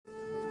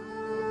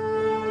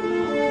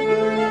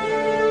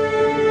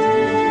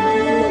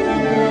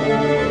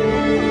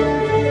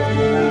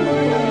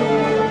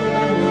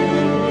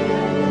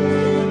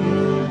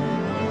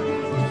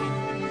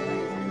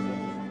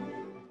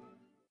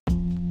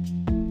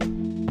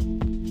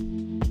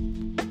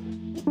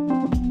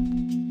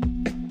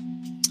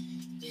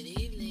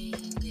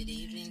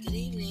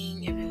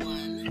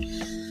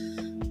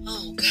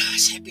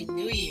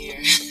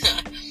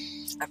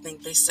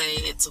think they say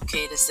it's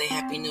okay to say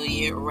Happy New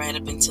Year right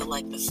up until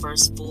like the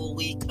first full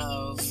week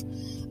of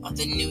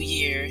the new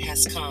year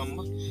has come.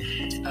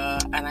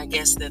 And I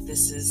guess that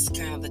this is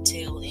kind of the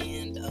tail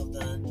end of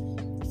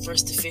the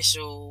first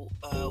official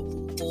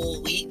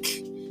full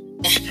week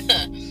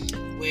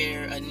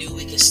where a new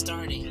week is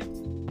starting.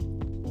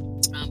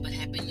 But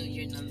Happy New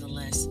Year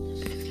nonetheless.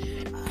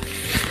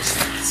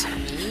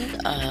 Listening to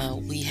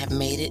me, we have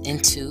made it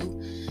into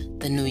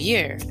the new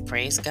year.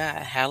 Praise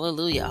God.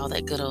 Hallelujah. All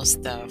that good old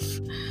stuff.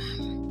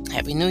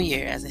 Happy New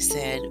Year. As I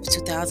said,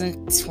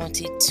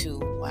 2022.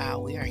 Wow,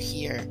 we are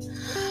here.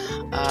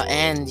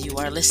 And you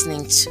are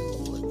listening to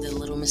the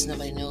Little Miss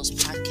Nobody Knows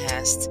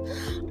podcast.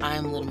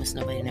 I'm Little Miss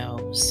Nobody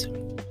Knows.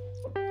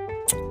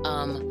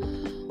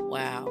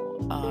 Wow.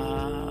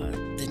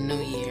 The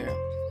new year.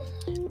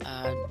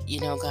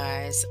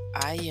 Guys,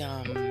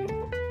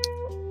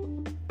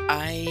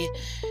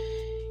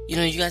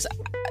 you guys,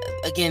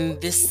 again,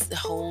 this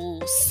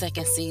whole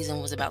second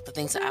season was about the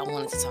things that I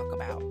wanted to talk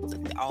about,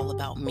 all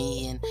about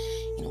me and,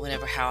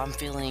 whatever, how I'm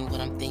feeling, what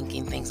I'm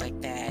thinking, things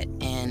like that.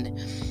 And,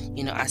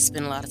 I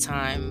spent a lot of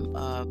time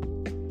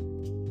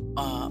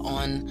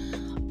on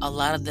a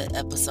lot of the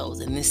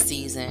episodes in this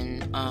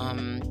season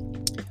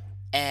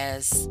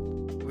as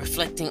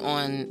reflecting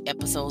on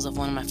episodes of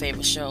one of my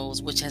favorite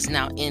shows, which has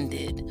now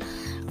ended.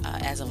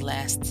 As of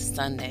last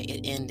Sunday,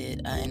 it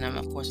ended, and I'm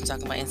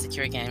talking about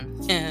Insecure again.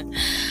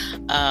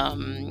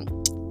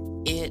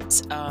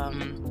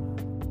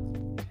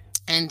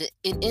 And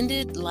it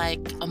ended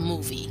like a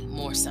movie,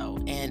 more so,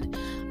 and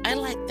I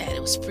liked that.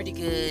 It was pretty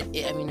good.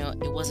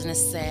 It wasn't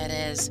as sad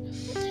as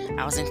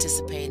I was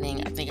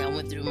anticipating. I think I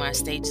went through my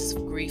stages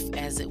of grief,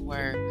 as it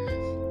were,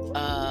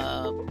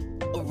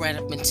 right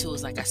up into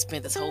it. Like I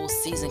spent this whole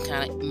season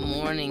kind of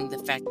mourning the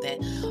fact that,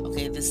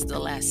 okay, this is the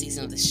last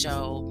season of the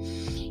show.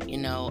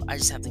 I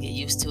just have to get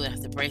used to it. I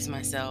have to brace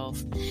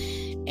myself.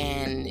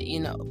 And,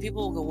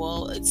 people will go,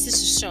 well, it's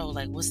just a show.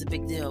 Like, what's the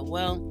big deal?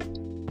 Well,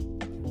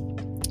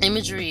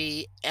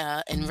 imagery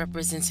and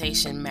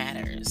representation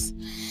matters.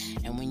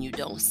 And when you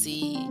don't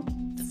see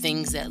the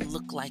things that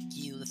look like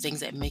you, the things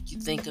that make you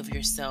think of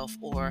yourself,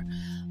 or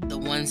the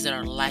ones that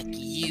are like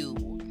you,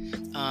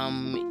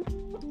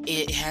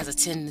 it has a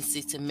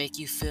tendency to make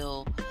you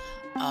feel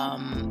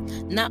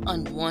not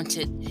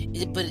unwanted,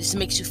 but it just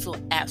makes you feel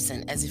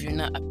absent, as if you're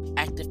not an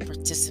active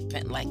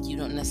participant, like you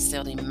don't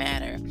necessarily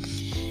matter.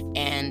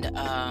 And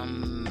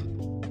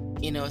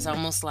it's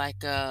almost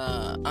like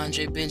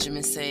Andre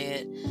Benjamin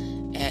said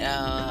at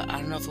I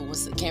don't know if it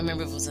was, I can't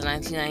remember if it was the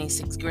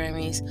 1996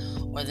 Grammys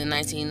or the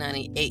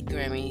 1998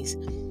 Grammys.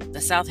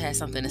 The South has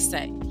something to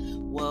say.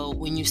 Well,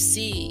 when you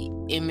see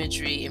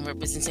imagery and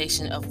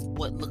representation of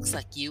what looks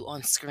like you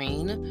on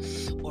screen,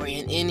 or on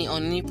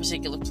any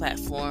particular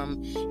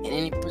platform, in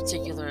any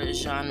particular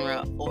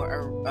genre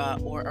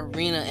or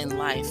arena in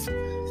life,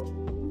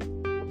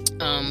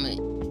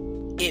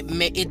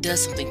 it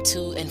does something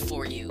to and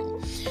for you.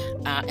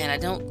 And I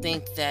don't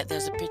think that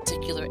there's a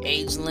particular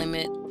age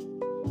limit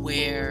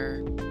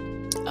where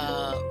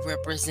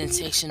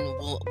representation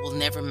will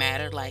never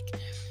matter. Like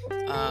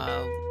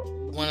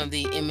one of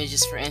the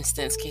images, for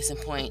instance, case in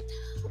point,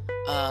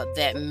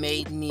 that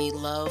made me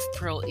love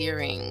pearl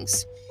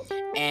earrings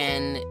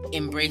and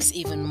embrace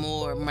even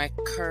more my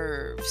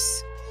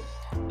curves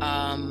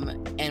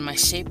and my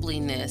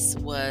shapeliness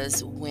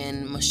was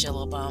when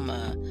Michelle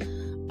Obama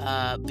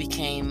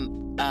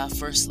became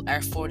First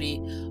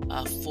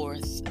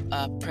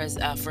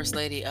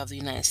Lady of the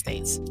United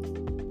States.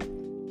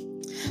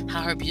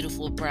 How her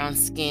beautiful brown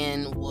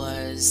skin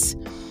was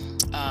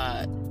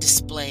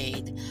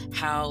displayed,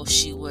 how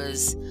she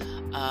was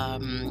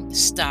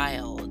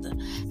styled,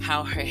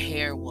 how her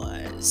hair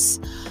was,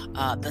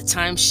 the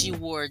time she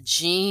wore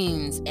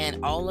jeans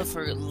and all of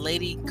her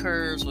lady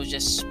curves were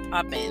just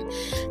popping.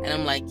 And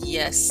I'm like,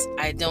 yes,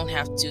 I don't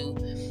have to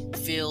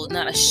feel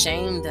not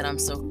ashamed that I'm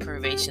so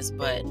curvaceous,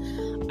 but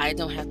I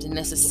don't have to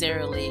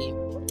necessarily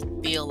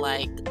feel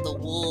like the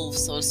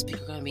wolves, so to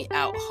speak, are going to be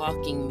out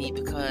hawking me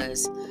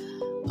because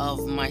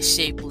of my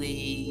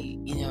shapely,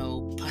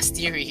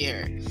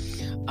 posterior.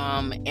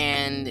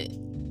 And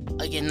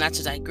again, not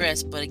to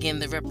digress, but again,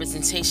 the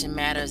representation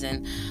matters,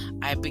 and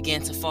I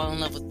began to fall in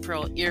love with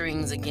pearl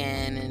earrings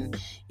again, and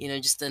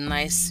just a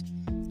nice,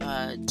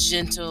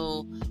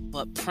 gentle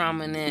but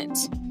prominent,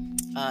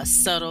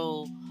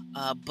 subtle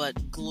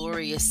but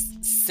glorious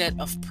set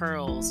of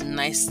pearls,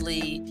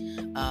 nicely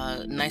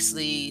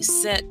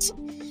set,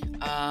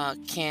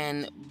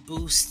 can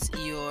boost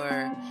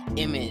your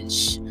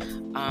image.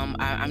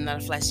 I'm not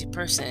a flashy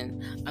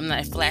person.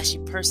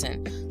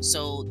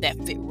 So that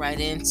fit right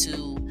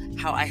into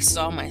how I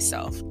saw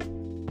myself.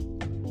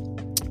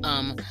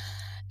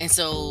 And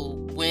so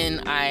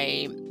when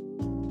I,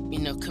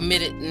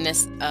 committed,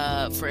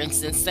 for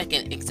instance,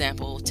 second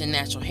example, to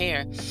natural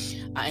hair,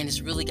 and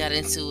just really got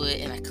into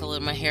it, and I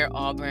colored my hair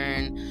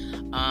auburn.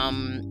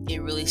 I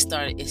really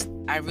started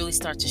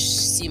to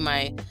see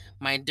my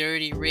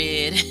dirty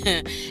red,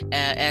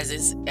 as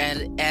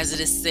it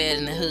is said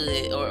in the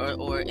hood,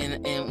 or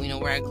in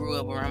where I grew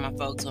up, around my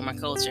folks or my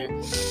culture.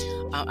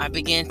 I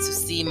began to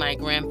see my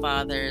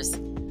grandfather's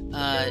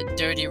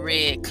dirty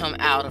red come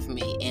out of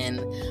me, and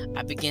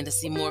I began to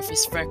see more of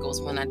his freckles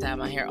when I dyed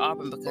my hair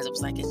auburn, because it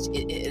was like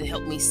it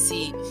helped me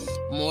see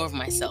more of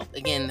myself.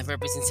 Again, the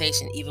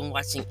representation. Even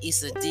watching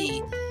Issa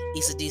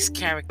D's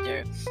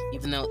character,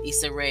 even though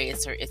Issa Rae,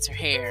 it's her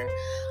hair.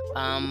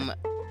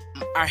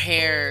 Our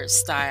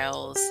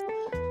hairstyles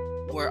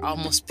were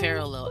almost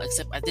parallel,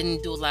 except I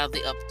didn't do a lot of the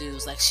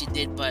updos like she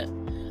did, but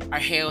our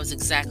hair was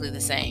exactly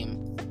the same.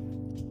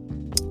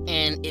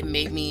 And it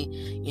made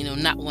me,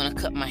 not want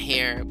to cut my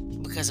hair,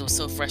 because it was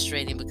so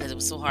frustrating, because it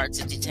was so hard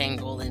to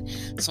detangle, and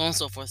so on and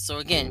so forth. So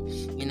again,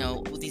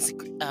 with these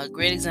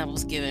great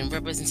examples given,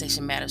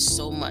 representation matters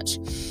so much.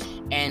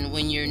 And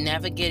when you're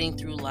navigating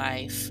through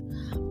life,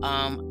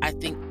 I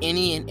think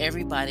any and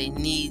everybody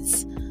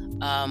needs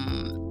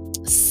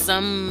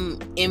some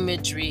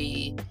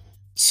imagery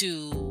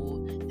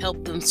to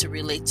help them to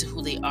relate to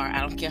who they are.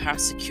 I don't care how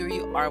secure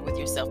you are with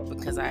yourself,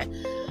 because I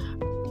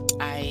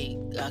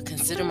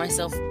consider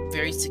myself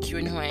very secure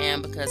in who I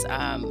am, because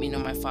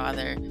my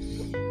father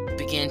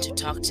began to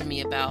talk to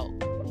me about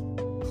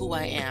who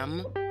I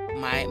am,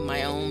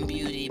 my own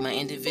beauty, my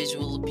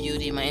individual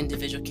beauty, my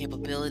individual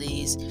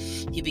capabilities.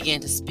 He began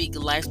to speak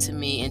life to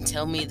me and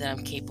tell me that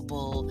I'm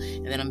capable,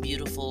 and that I'm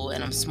beautiful,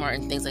 and I'm smart,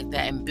 and things like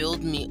that, and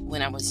build me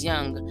when I was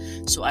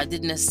young. So I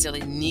didn't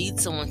necessarily need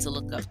someone to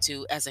look up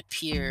to as a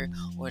peer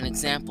or an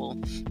example.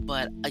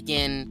 But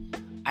again,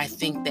 I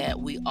think that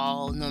we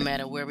all, no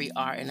matter where we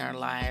are in our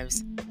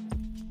lives,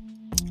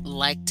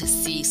 like to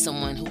see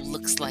someone who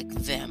looks like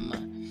them,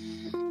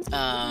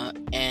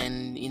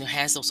 and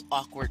has those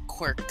awkward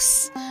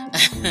quirks,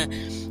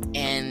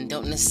 and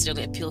don't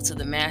necessarily appeal to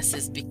the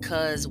masses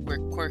because we're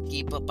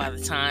quirky. But by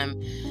the time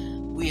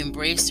we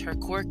embrace her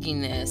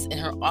quirkiness and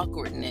her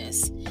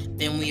awkwardness,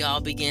 then we all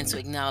begin to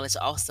acknowledge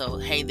also,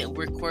 hey, that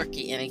we're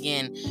quirky. And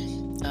again,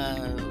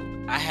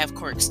 I have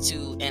quirks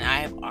too, and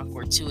I have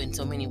awkward too in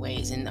so many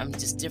ways, and I'm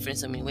just different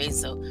in so many ways.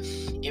 So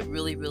it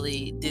really,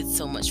 really did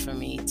so much for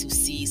me to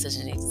see such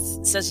an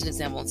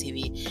example on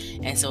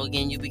TV. And so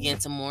again, you begin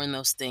to mourn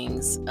those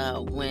things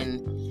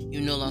when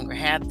you no longer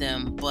have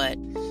them. But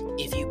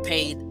if you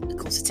paid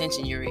close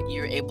attention,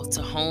 you're able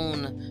to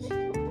hone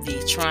the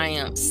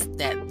triumphs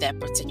that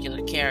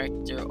particular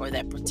character or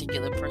that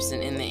particular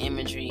person in the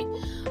imagery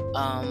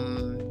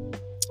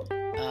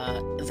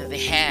that they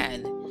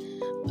had.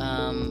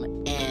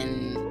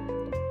 And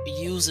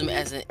use them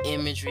as an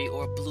imagery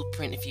or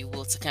blueprint, if you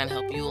will, to kind of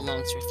help you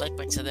along, to reflect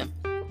back to them.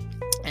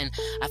 And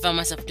I found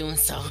myself doing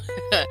so,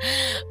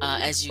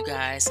 as you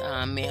guys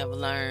may have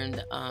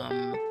learned.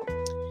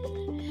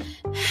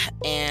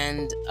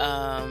 And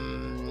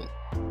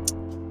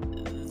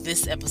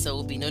this episode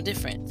will be no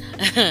different.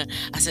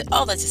 I said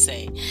all that to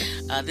say,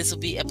 this will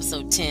be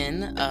episode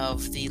 10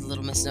 of the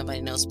Little Miss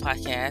Nobody Knows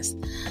podcast.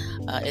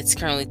 It's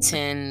currently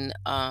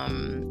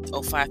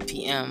 10:05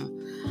 p.m.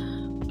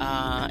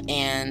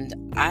 And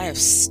I have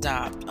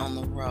stopped on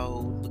the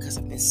road because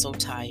I've been so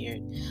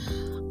tired.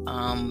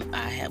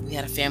 We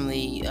had a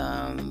family,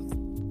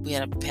 we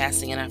had a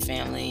passing in our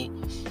family,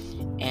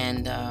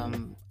 and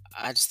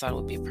I just thought it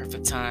would be a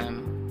perfect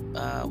time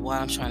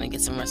while I'm trying to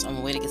get some rest, on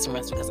my way to get some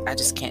rest, because I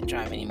just can't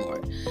drive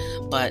anymore,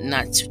 but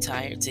not too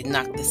tired to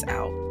knock this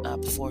out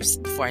before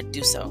I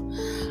do so.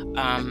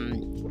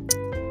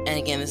 And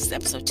again, this is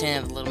episode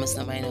 10 of the Little Miss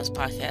Nobody Knows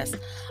podcast.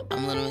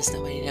 I'm Little Miss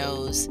Nobody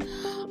Knows.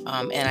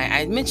 And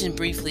I mentioned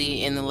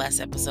briefly in the last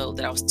episode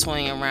that I was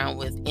toying around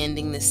with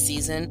ending this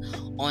season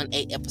on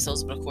 8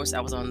 episodes, but of course I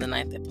was on the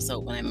 9th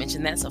episode when I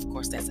mentioned that, so of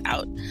course that's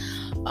out.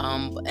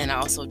 And I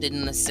also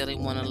didn't necessarily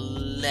want to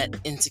let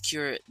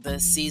Insecure, the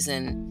series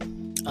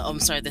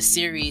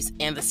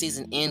and the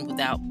season end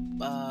without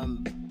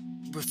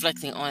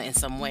reflecting on it in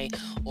some way,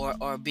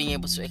 or being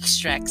able to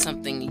extract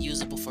something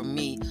usable for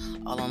me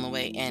along the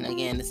way. And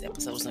again, this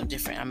episode was no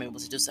different. I'm able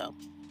to do so.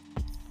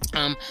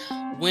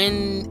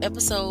 When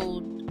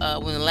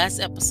the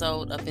last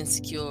episode of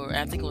Insecure,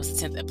 I think it was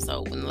the 10th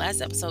episode, when the last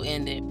episode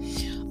ended,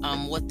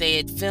 what they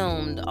had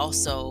filmed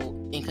also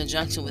in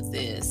conjunction with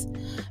this,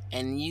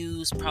 and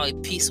used probably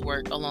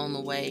piecework along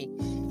the way,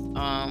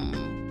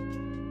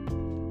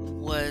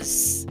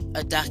 was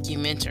a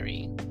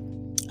documentary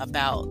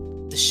about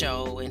the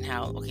show, and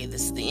how, okay,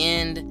 this is the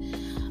end.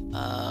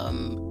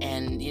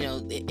 And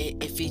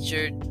it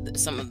featured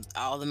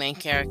all the main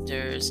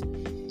characters,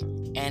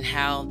 and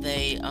how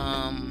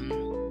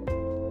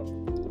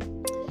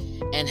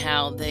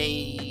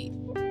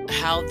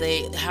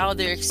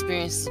their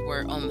experiences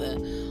were on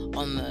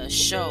the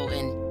show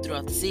and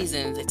throughout the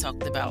seasons. They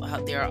talked about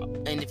how their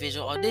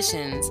individual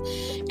auditions,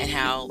 and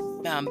how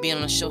being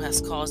on the show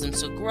has caused them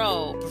to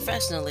grow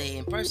professionally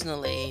and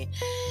personally.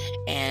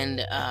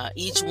 And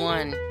each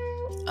one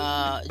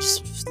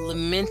just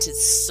lamented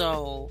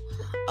so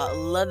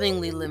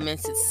lovingly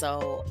lamented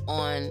so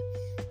on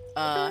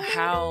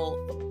how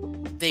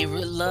they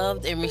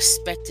loved and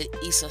respected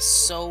Issa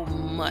so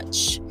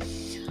much,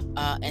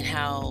 and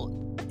how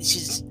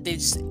they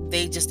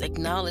just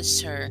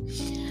acknowledged her,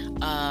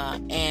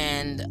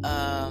 and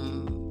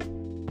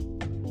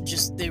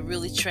they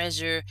really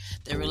treasure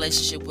their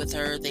relationship with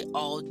her. They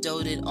all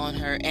doted on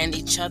her and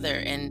each other,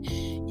 and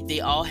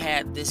they all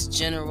had this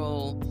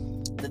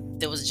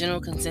there was a general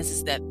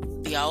consensus that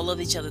they all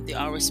loved each other, they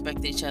all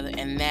respected each other,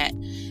 and that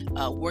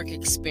work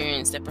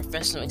experience, that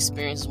professional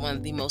experience, is one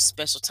of the most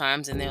special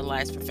times in their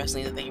lives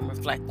professionally that they can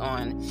reflect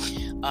on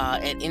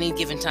at any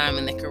given time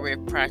in their career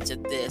prior to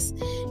this.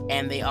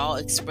 And they all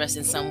expressed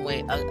in some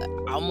way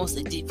almost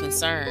a deep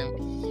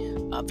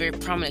concern, a very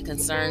prominent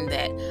concern,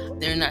 that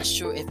they're not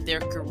sure if their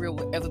career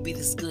will ever be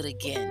this good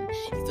again,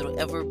 if it'll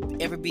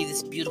ever be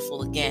this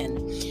beautiful again.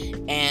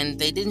 And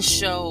they didn't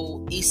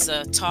show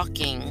Issa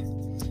talking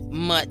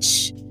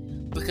much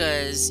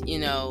because,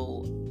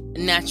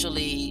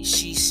 naturally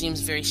she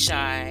seems very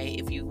shy.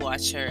 If you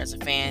watch her as a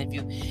fan, if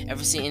you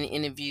ever see any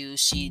interviews,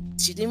 she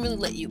didn't really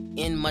let you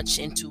in much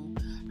into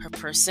her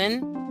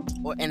person,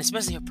 and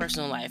especially her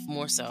personal life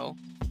more so.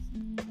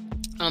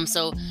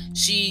 So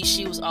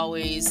she was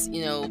always,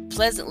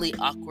 pleasantly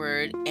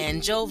awkward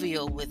and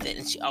jovial with it,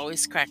 and she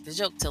always cracked a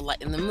joke to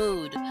lighten the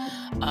mood.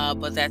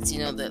 But that's,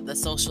 the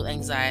social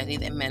anxiety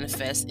that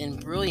manifests in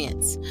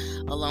brilliance,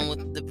 along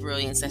with the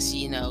brilliance that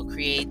she,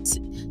 creates,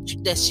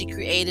 that she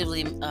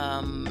creatively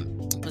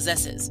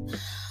possesses.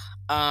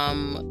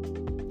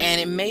 And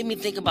it made me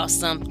think about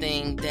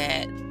something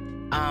that,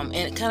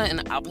 and kind of in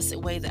the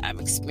opposite way that I've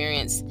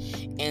experienced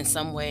in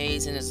some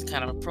ways, and there's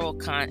kind of a pro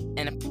con,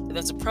 and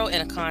there's a pro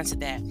and a con to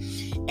that,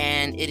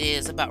 and it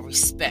is about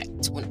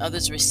respect. When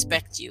others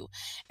respect you,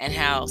 and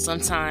how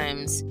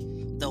sometimes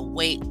the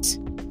weight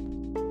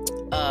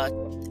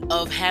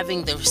of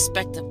having the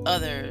respect of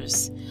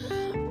others,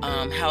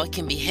 how it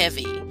can be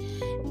heavy,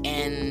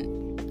 and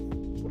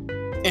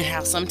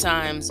how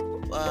sometimes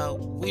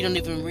we don't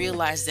even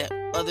realize that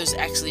others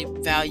actually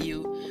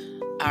value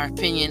our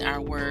opinion, our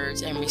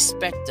words, and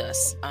respect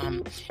us.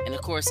 And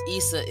of course,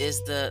 Issa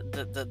is the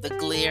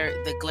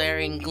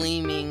glaring,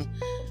 gleaming,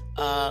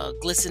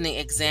 glistening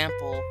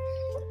example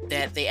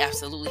that they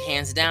absolutely,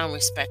 hands down,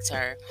 respect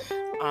her.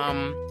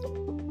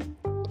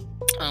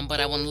 But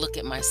I want to look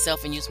at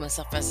myself and use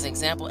myself as an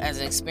example, as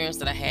an experience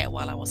that I had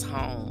while I was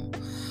home.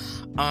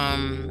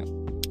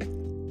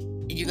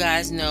 You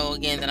guys know,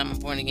 again, that I'm a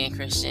born-again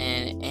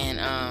Christian, and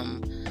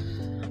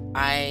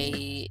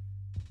I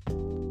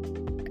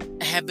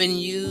have been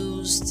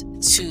used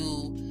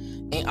to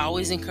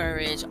always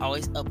encourage,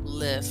 always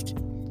uplift,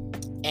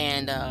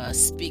 and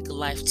speak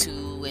life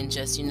to, and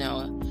just,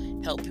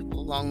 help people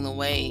along the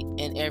way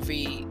in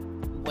every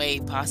way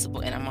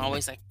possible. And I'm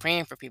always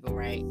praying for people,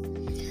 right?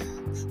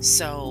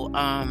 So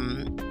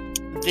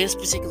this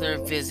particular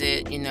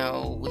visit,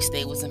 we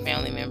stayed with some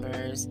family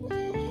members,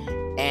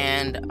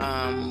 and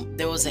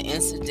there was an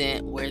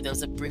incident where there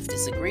was a brief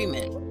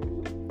disagreement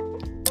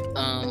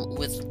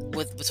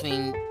with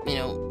between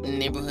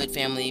neighborhood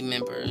family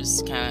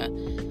members, kind of,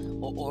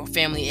 or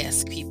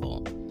family-esque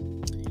people.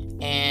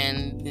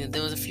 And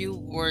there was a few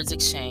words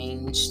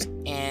exchanged,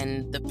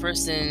 and the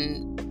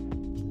person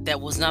that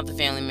was not the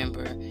family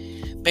member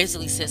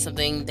basically said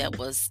something that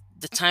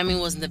the timing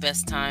wasn't the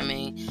best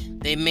timing.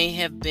 They may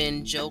have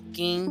been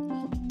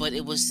joking, but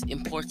it was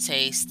in poor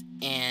taste,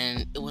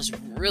 and it was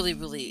really,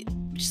 really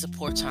just a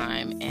poor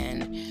time.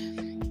 And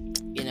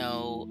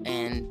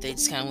and they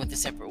just kind of went their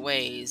separate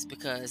ways,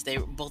 because they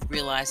both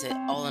realized that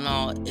all in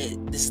all,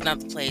 this is not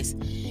the place.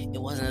 It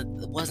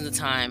wasn't the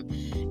time,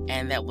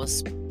 and that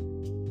was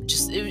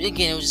just, it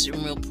was just a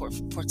real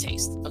poor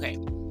taste. Okay,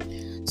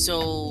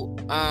 so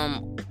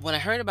when I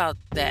heard about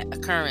that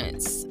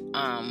occurrence,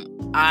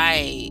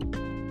 I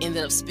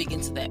ended up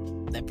speaking to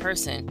that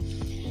person,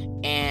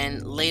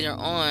 and later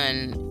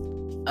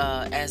on,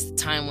 as the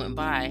time went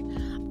by,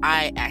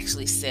 I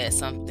actually said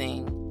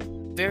something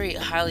very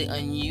highly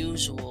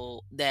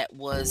unusual that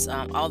was,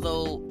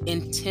 although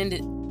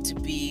intended to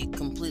be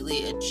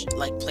completely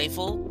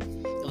playful,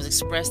 it was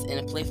expressed in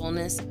a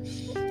playfulness,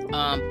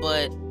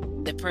 but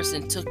the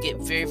person took it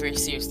very, very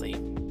seriously,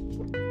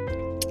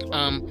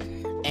 and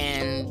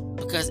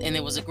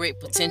there was a great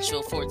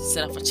potential for it to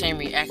set off a chain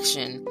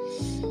reaction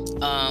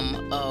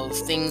of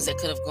things that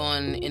could have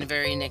gone in a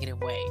very negative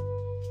way.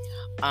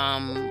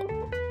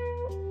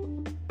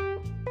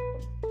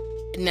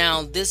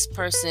 Now, this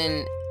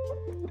person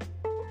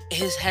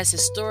has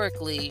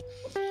historically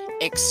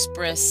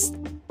expressed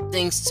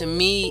things to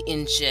me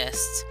in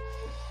jest,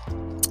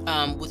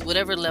 with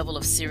whatever level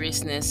of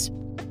seriousness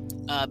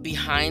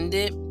behind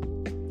it,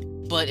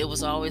 but it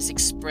was always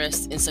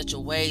expressed in such a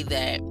way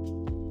that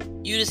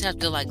you just have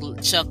to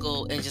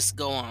chuckle and just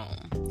go on,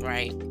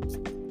 right?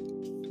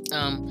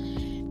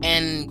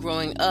 And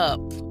growing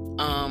up,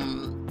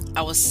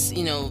 I was,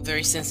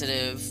 very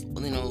sensitive,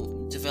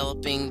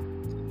 developing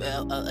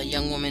a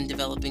young woman,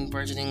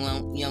 burgeoning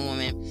young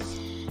woman,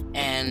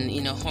 and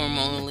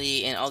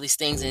hormonally and all these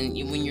things. And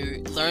when you're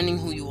learning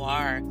who you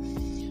are,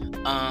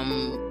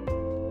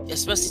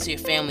 especially to your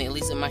family, at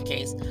least in my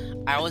case,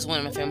 I always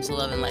wanted my family to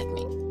love and like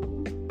me.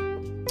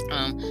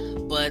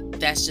 But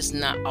that's just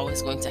not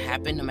always going to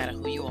happen, no matter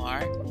who you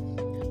are.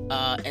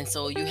 And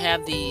so you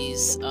have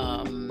these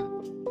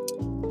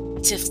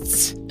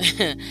tiffs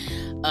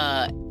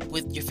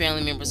with your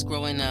family members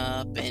growing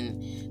up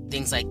and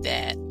things like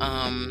that.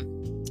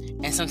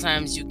 And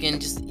sometimes you can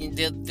just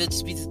there'll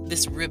just be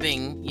this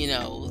ribbing,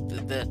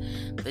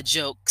 the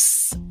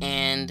jokes,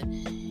 and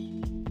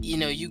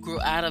you grow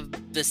out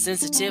of the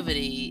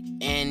sensitivity,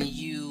 and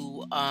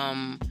you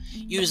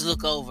just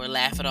look over,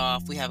 laugh it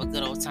off. We have a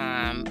good old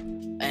time,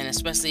 and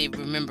especially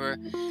remember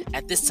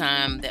at this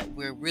time that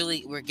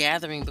we're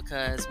gathering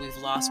because we've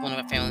lost one of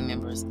our family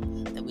members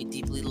that we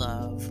deeply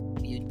love,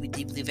 we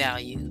deeply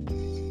value.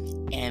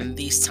 And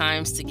these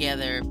times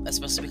together,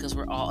 especially because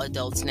we're all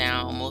adults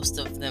now, most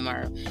of them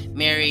are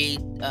married,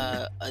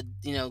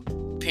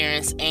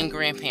 parents and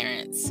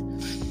grandparents.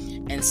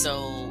 And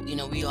so,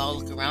 we all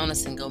look around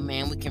us and go,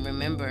 man, we can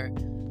remember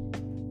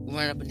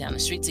running up and down the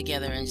street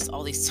together and just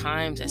all these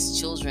times as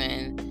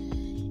children,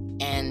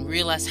 and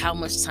realize how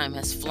much time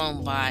has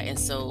flown by. And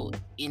so,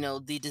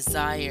 the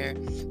desire,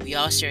 we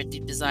all share a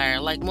deep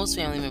desire, like most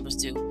family members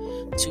do,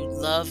 to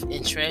love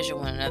and treasure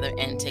one another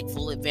and take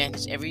full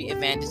advantage, every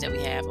advantage that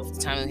we have of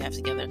the time that we have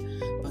together,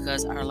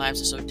 because our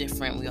lives are so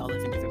different. We all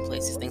live in different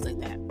places, things like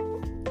that.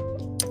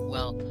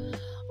 Well,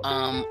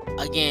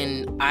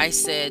 again, I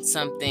said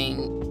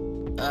something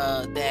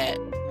that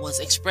was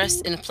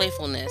expressed in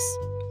playfulness,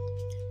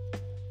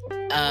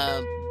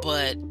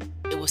 but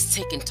it was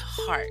taken to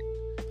heart,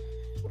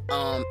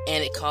 and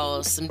it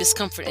caused some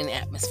discomfort in the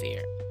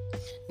atmosphere.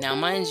 Now,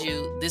 mind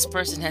you, this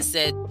person has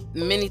said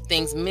many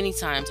things many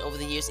times over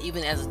the years,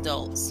 even as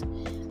adults,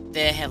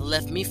 that have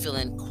left me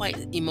feeling quite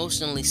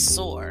emotionally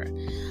sore.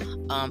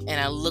 And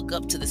I look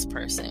up to this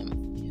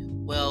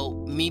person.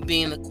 Well, me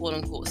being the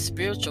quote-unquote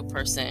spiritual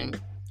person,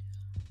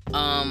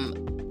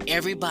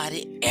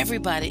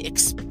 everybody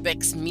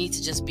expects me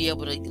to just be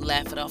able to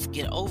laugh it off,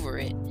 get over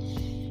it,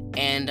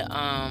 and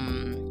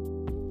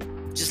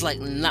just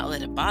like not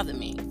let it bother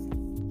me.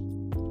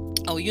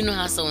 Oh, you know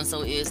how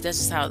so-and-so is. That's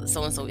just how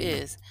so-and-so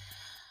is.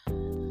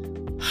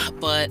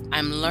 But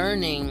I'm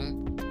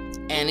learning,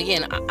 and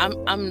again,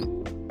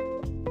 I'm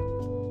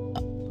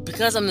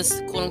because I'm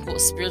this quote-unquote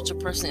spiritual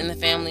person in the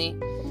family,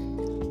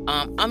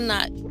 I'm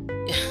not,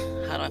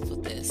 how do I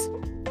put this?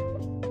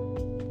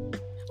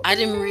 I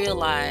didn't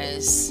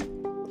realize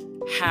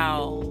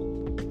how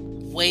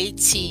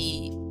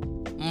weighty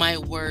my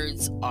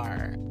words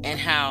are, and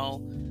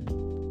how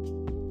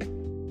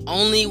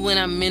only when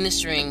I'm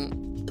ministering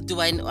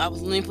let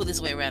me put it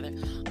this way, rather.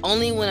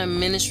 Only when I'm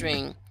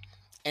ministering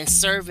and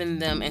serving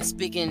them and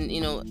speaking,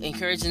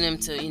 encouraging them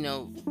to,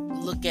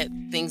 look at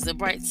things the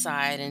bright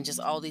side and just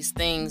all these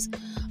things,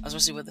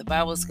 especially with the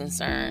Bible is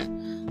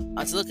concerned,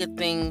 to look at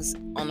things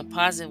on a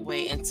positive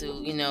way and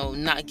to,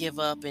 not give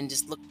up and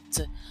just look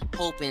to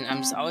hope. And I'm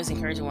just always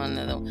encouraging one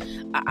another.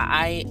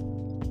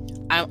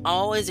 I'm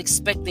always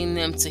expecting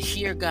them to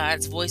hear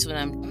God's voice when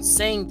I'm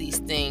saying these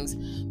things,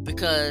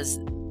 because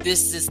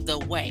this is the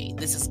way.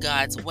 This is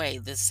God's way.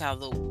 This is how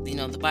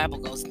the Bible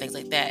goes and things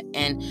like that.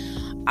 And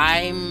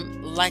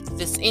I'm like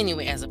this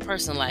anyway as a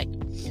person. Like,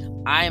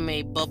 I'm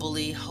a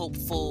bubbly,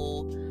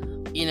 hopeful,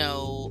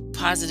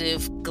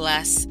 positive,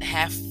 glass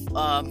half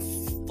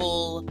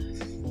full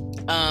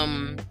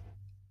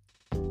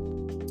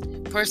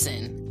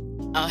person.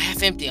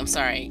 Half empty, I'm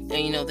sorry.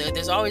 And,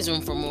 there's always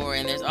room for more,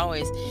 and there's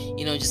always,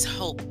 just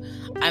hope.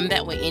 I'm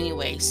that way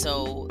anyway.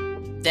 So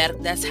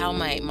that's how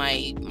my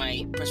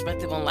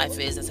perspective on life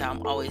is. That's how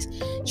I'm always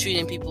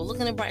treating people. Look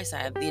on the bright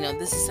side.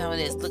 This is how it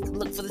is.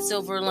 Look for the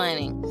silver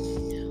lining.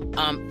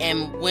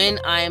 And when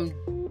I'm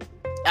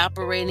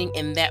operating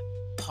in that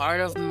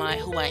part of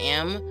who I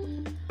am,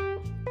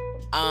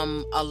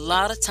 a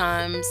lot of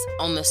times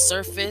on the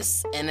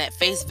surface and at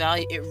face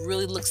value, it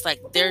really looks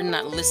like they're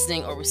not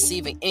listening or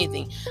receiving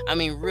anything. I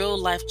mean, real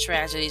life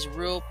tragedies,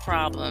 real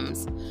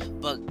problems,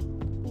 but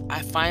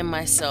I find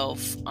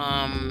myself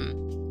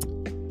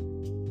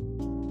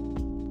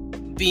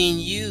being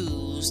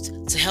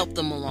used to help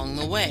them along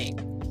the way.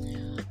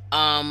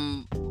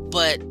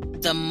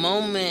 But the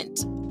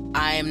moment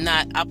I am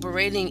not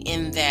operating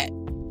in that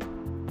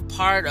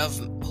part of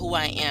who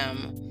I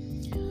am,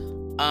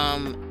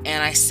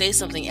 and I say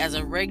something as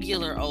a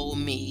regular old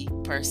me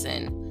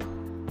person,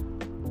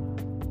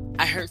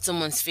 I hurt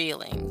someone's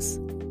feelings.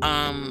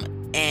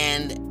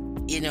 And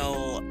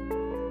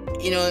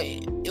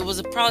it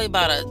was probably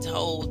about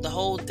the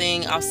whole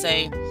thing, I'll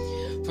say,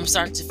 from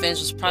start to finish,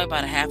 was probably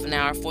about a half an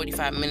hour,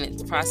 45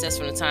 minutes process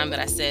from the time that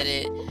I said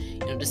it,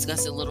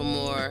 discuss it a little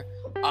more,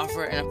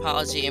 offer an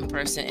apology in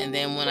person, and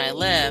then when I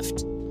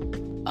left,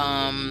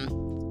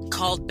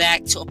 called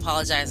back to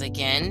apologize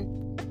again,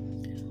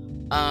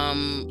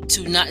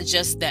 to not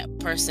just that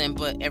person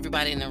but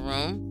everybody in the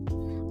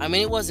room. I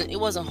mean, it wasn't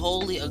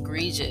wholly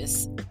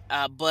egregious,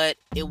 but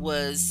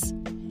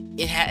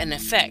it had an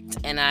effect,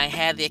 and I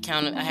had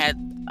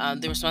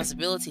the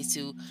responsibility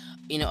to,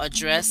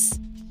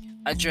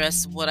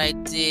 address what I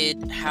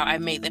did, how I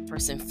made that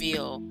person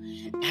feel,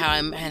 how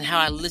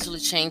I literally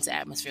changed the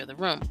atmosphere of the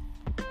room.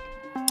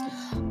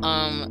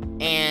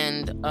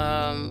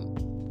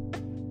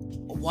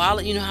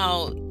 while you know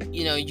how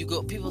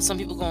some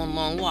people go on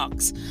long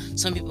walks,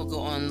 some people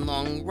go on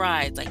long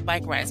rides like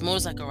bike rides,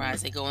 motorcycle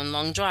rides, they go on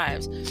long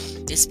drives,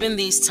 they spend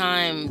these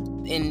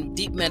time in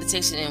deep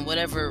meditation in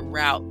whatever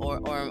route or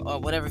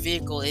whatever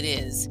vehicle it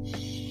is,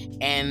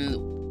 and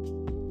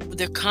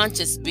their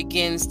conscience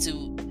begins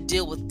to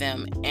deal with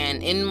them.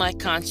 And in my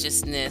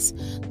consciousness,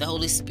 the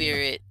Holy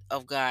Spirit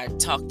of God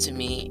talked to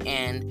me,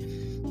 and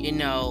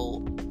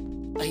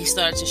he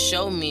started to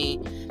show me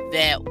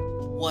that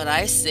what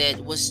I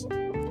said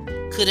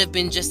could have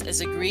been just as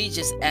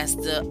egregious as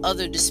the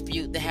other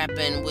dispute that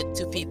happened with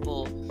two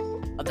people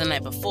the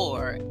night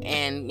before,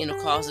 and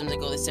caused them to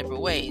go their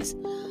separate ways.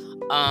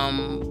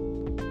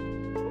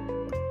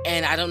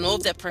 And I don't know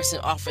if that person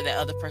offered that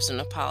other person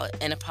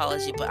an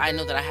apology, but I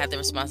know that I had the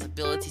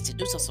responsibility to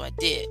do so, so I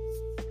did.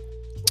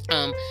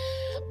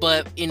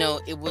 But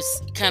it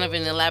was kind of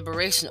an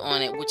elaboration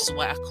on it, which is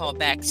why I called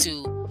back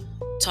to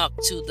talk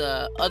to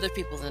the other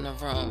people in the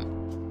room,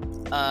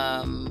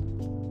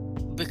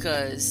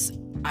 because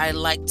I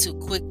like to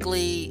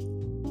quickly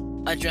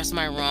address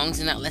my wrongs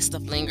and not let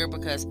stuff linger,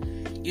 because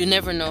you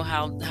never know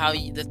how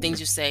the things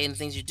you say and the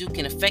things you do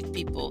can affect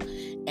people.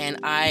 And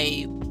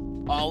I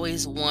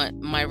always want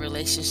my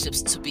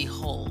relationships to be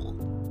whole,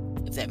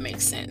 if that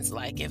makes sense.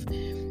 Like if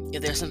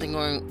there's something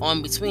going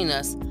on between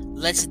us,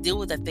 let's deal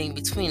with that thing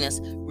between us,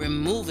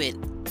 remove it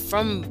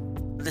from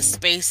the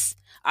space,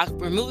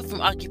 remove it from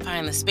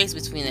occupying the space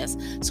between us,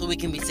 so we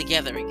can be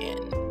together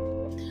again.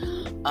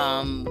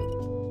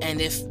 And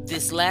if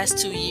this last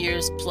 2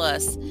 years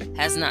plus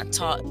has not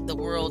taught the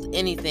world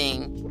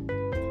anything,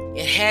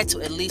 it had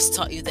to at least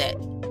taught you that,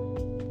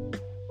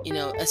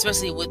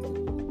 especially with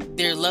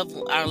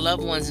our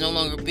loved ones no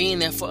longer being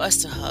there for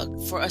us to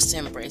hug, for us to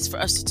embrace, for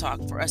us to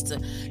talk, for us to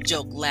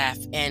joke, laugh,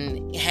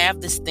 and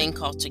have this thing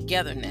called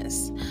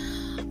togetherness.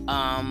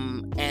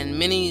 And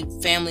many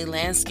family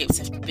landscapes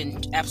have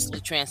been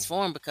absolutely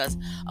transformed because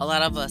a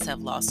lot of us have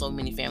lost so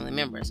many family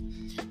members.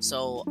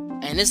 So,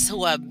 and this is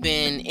who I've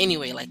been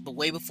anyway, but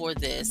way before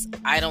this,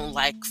 I don't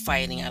like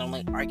fighting, I don't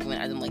like arguing,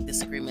 I don't like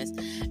disagreements,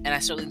 and I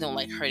certainly don't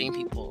like hurting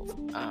people.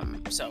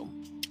 So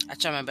I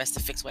try my best to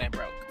fix what I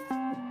broke.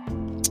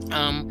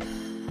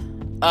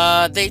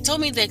 They told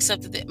me they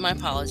accepted my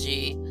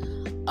apology.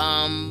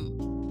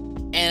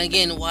 And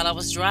again, while I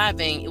was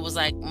driving, it was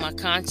like my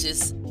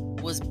conscience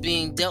was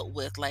being dealt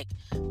with, like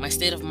my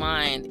state of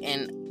mind,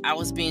 and I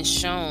was being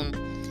shown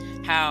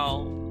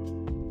how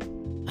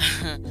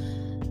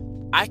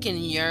I can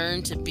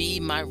yearn to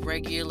be my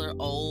regular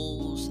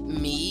old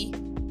me,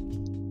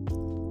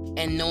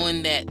 and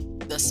knowing that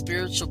the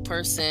spiritual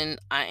person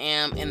I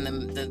am and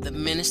the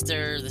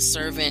minister, the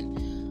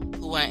servant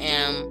who I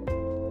am,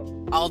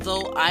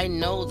 although I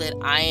know that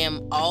I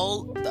am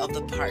all of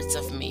the parts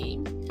of me,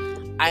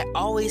 I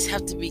always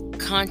have to be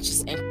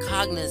conscious and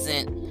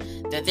cognizant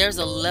that there's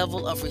a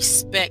level of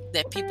respect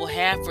that people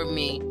have for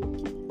me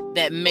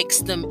that makes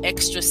them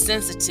extra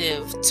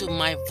sensitive to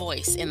my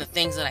voice and the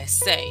things that I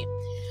say.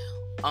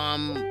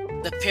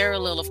 The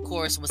parallel, of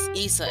course, was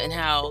Issa, and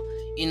how,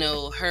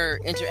 her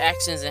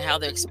interactions and how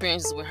their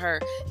experiences with her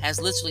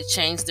has literally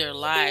changed their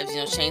lives,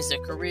 changed their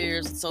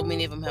careers. So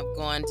many of them have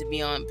gone to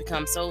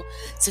become so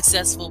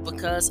successful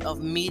because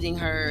of meeting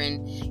her,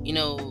 and,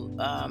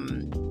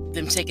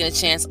 them taking a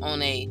chance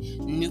on a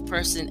new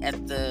person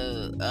at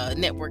the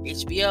network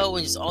HBO,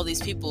 and just all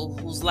these people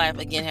whose life,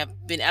 again, have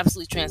been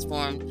absolutely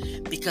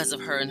transformed because of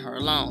her and her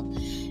alone.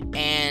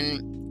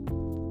 And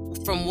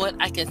from what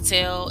I can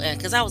tell, and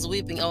because I was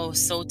weeping,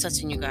 so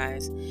touching, you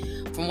guys.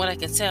 From what I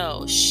can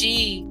tell,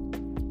 she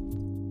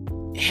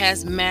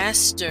has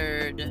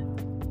mastered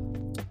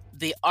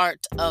the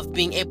art of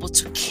being able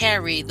to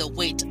carry the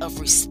weight of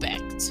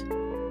respect.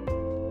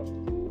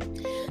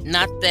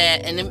 Not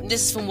that, and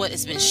this is from what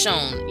has been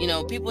shown,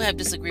 people have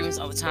disagreements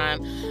all the time.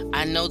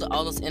 I know that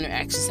all those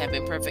interactions have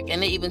been perfect,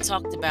 and they even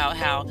talked about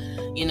how,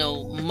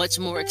 much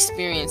more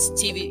experienced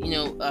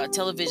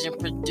television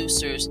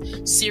producers,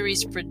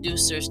 series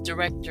producers,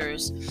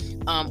 directors,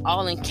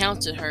 all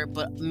encountered her,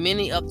 but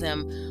many of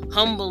them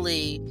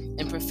humbly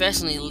and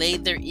professionally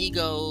laid their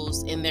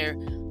egos and their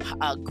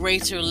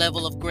greater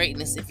level of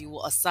greatness, if you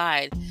will,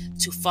 aside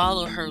to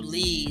follow her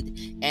lead,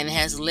 and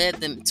has led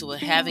them to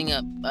having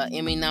a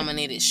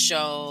Emmy-nominated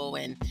show,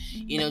 and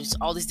just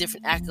all these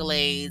different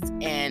accolades.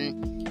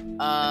 And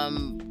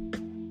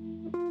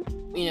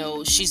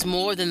she's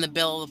more than the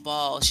belle of the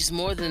ball. She's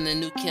more than the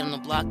new kid on the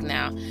block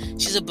now.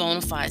 She's a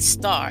bona fide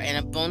star and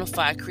a bona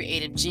fide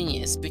creative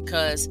genius,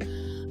 because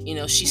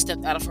she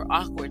stepped out of her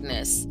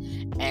awkwardness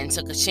and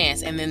took a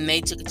chance, and then they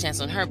took a chance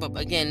on her. But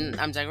again,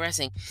 I'm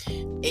digressing.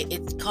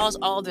 It caused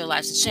all their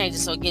lives to change.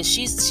 And so again,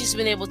 she's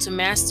been able to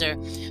master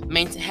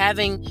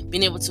having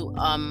been able to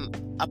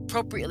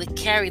appropriately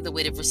carry the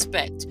weight of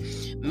respect.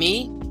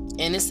 Me,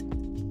 in this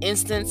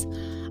instance,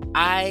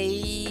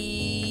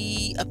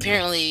 I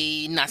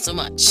apparently not so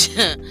much.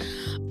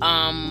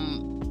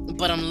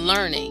 But I'm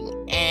learning,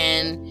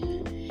 and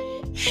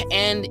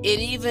it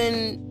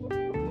even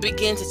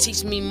began to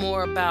teach me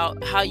more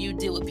about how you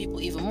deal with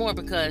people even more,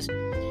 because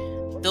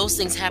those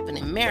things happen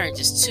in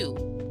marriages too.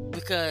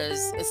 because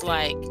it's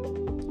like,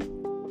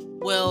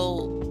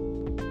 well,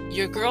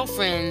 your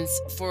girlfriends,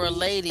 for a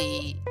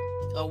lady,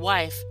 a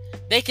wife,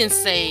 they can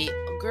say,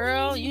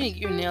 girl, you need to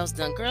get your nails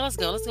done. Girl, let's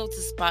go to the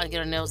spot and get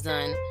our nails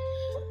done.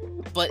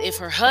 But if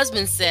her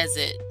husband says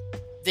it,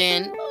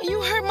 then, "Oh,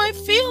 you hurt my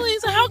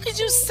feelings. How could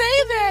you say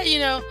that?"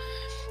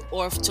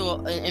 Or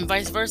and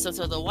vice versa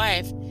to the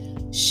wife,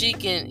 she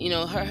can,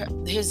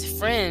 his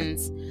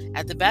friends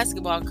at the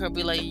basketball court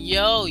be like,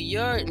 "Yo,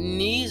 your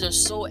knees are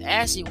so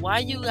ashy. Why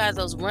you got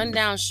those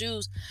rundown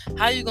shoes?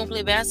 How you gonna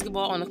play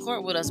basketball on the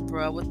court with us,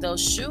 bro, with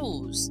those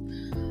shoes?"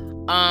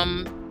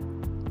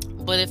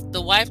 But if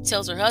the wife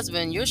tells her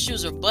husband, "Your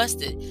shoes are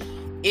busted,"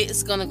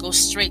 it's gonna go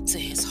straight to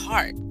his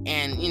heart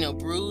and,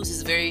 bruise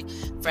his very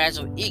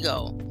fragile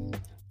ego.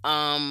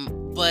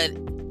 But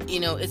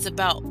it's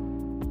about.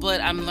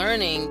 But I'm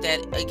learning that,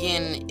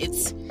 again,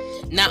 it's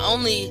not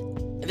only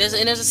there's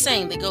a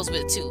saying that goes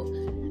with it too.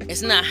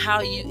 It's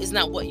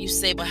not what you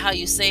say, but how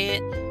you say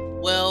it.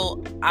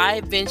 Well,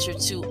 I venture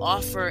to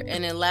offer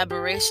an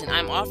elaboration.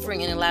 I'm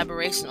offering an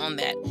elaboration on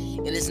that.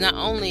 It is not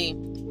only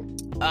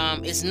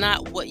it's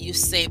not what you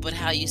say, but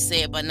how you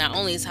say it. But not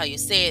only is how you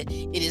say it,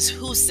 it is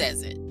who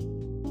says it.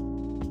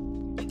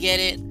 You get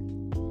it?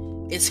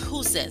 It's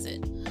who says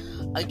it.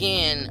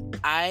 Again,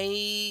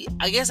 I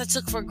guess I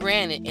took for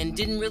granted and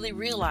didn't really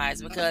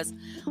realize, because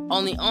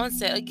on the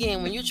onset,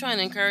 again, when you're trying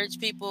to encourage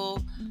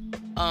people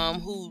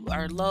who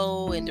are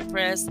low and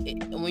depressed,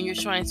 when you're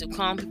trying to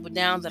calm people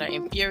down that are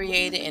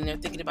infuriated and they're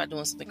thinking about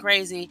doing something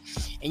crazy,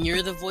 and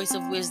you're the voice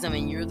of wisdom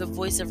and you're the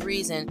voice of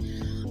reason,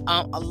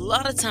 a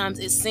lot of times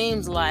it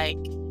seems like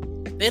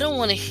they don't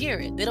want to hear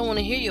it. They don't want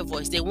to hear your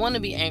voice. They want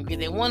to be angry.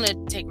 They want to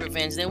take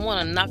revenge. They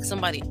want to knock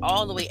somebody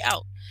all the way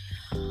out.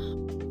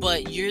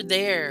 But you're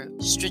there,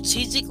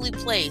 strategically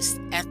placed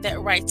at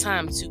that right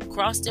time to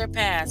cross their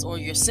paths, or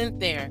you're sent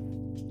there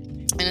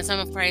in a time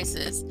of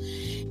crisis,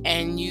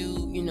 and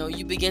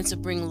you begin to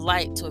bring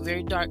light to a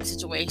very dark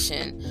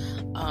situation,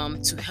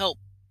 to help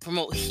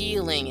promote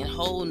healing and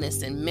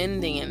wholeness and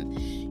mending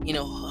and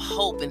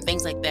hope and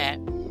things like that.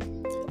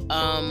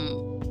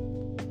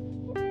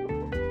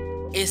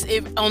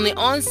 On the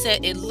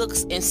onset, it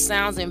looks and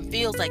sounds and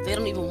feels like they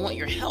don't even want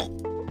your help,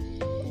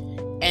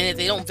 and that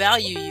they don't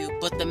value you.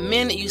 But the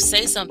minute you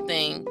say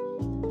something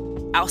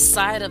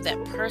outside of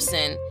that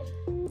person,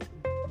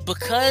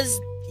 because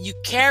you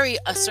carry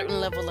a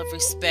certain level of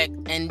respect,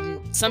 and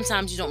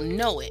sometimes you don't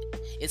know it.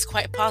 It's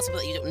quite possible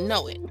that you don't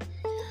know it.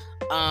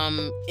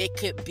 It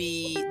could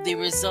be, the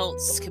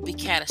results could be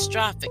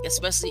catastrophic,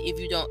 especially if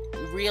you don't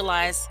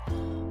realize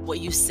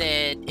what you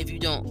said, if you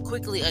don't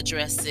quickly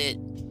address it,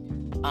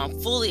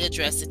 fully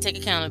address it, take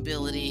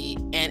accountability,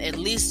 and at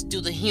least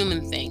do the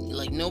human thing.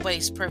 Like,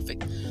 nobody's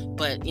perfect,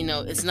 but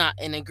it's not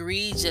an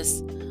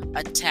egregious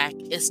attack.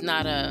 It's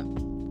not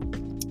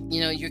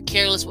you're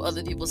careless with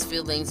other people's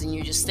feelings and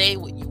you just say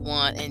what you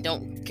want and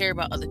don't care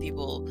about other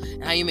people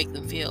and how you make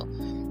them feel.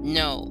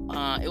 No,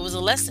 it was a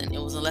lesson. It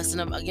was a lesson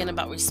again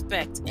about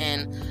respect.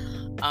 And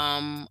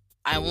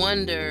I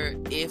wonder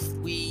if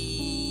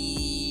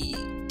we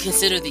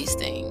consider these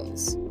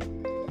things,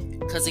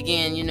 because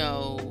again,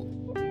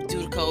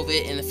 due to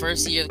COVID, in the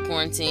first year of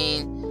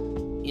quarantine,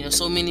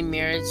 so many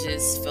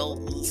marriages fell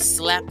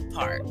slapped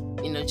apart.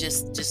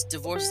 Just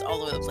divorces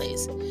all over the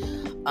place.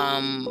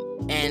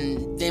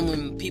 And then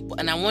when people,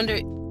 and I wonder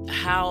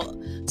how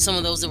some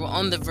of those that were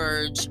on the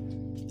verge,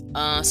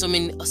 so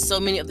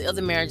many of the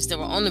other marriages that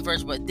were on the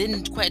verge but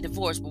didn't quite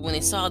divorce, but when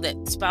they saw that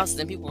spouses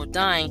and people were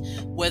dying,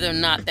 whether or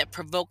not that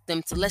provoked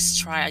them to, let's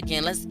try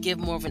again, let's give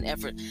more of an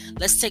effort,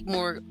 let's take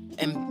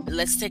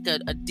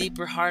a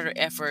deeper, harder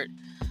effort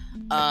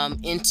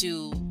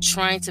into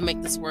trying to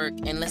make this work,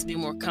 and let's be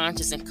more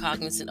conscious and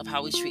cognizant of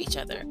how we treat each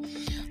other,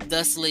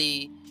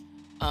 thusly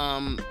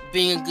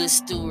being a good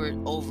steward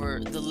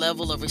over the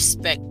level of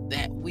respect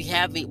that we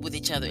have with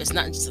each other. It's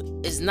not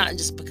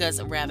just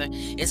because, rather,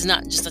 it's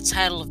not just a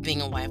title of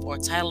being a wife or a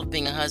title of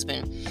being a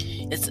husband.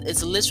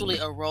 It's literally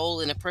a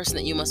role and a person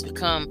that you must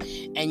become,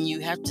 and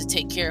you have to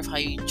take care of how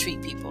you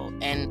treat people.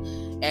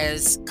 And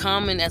as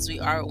common as we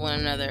are with one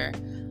another,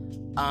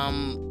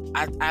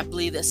 I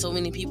believe that so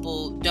many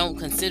people don't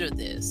consider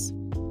this.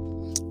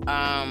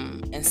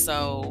 And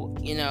so,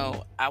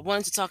 I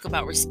wanted to talk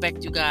about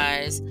respect, you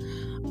guys.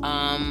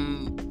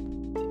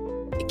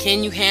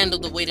 Can you handle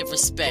the weight of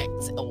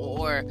respect?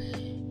 Or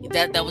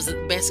that was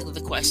basically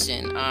the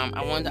question.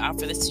 I wanted to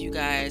offer this to you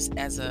guys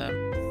as a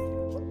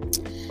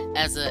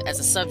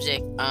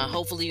subject.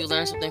 Hopefully you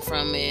learn something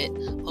from it.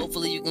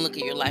 Hopefully you can look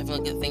at your life and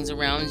look at things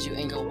around you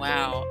and go,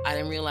 wow, I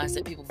didn't realize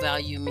that people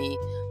value me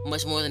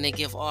much more than they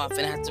give off.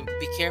 And I have to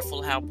be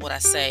careful what I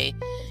say,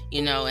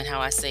 and how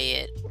I say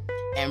it,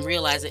 and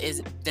realize that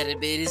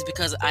it is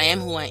because I am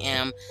who I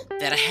am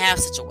that I have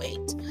such a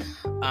weight.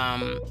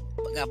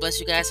 But God bless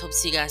you guys. Hope to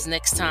see you guys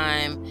next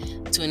time.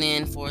 Tune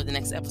in for the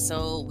next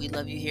episode. We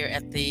love you here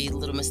at the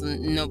Little Miss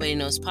Nobody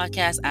Knows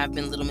podcast. I've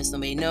been Little Miss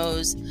Nobody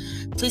Knows.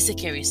 Please take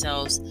care of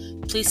yourselves.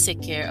 Please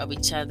take care of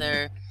each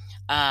other,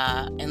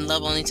 and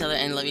love on each other,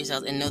 and love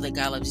yourselves, and know that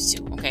God loves you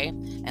too. Okay?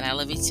 And I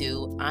love you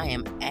too. I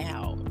am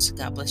out.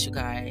 God bless you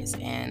guys.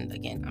 And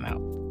again, I'm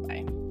out.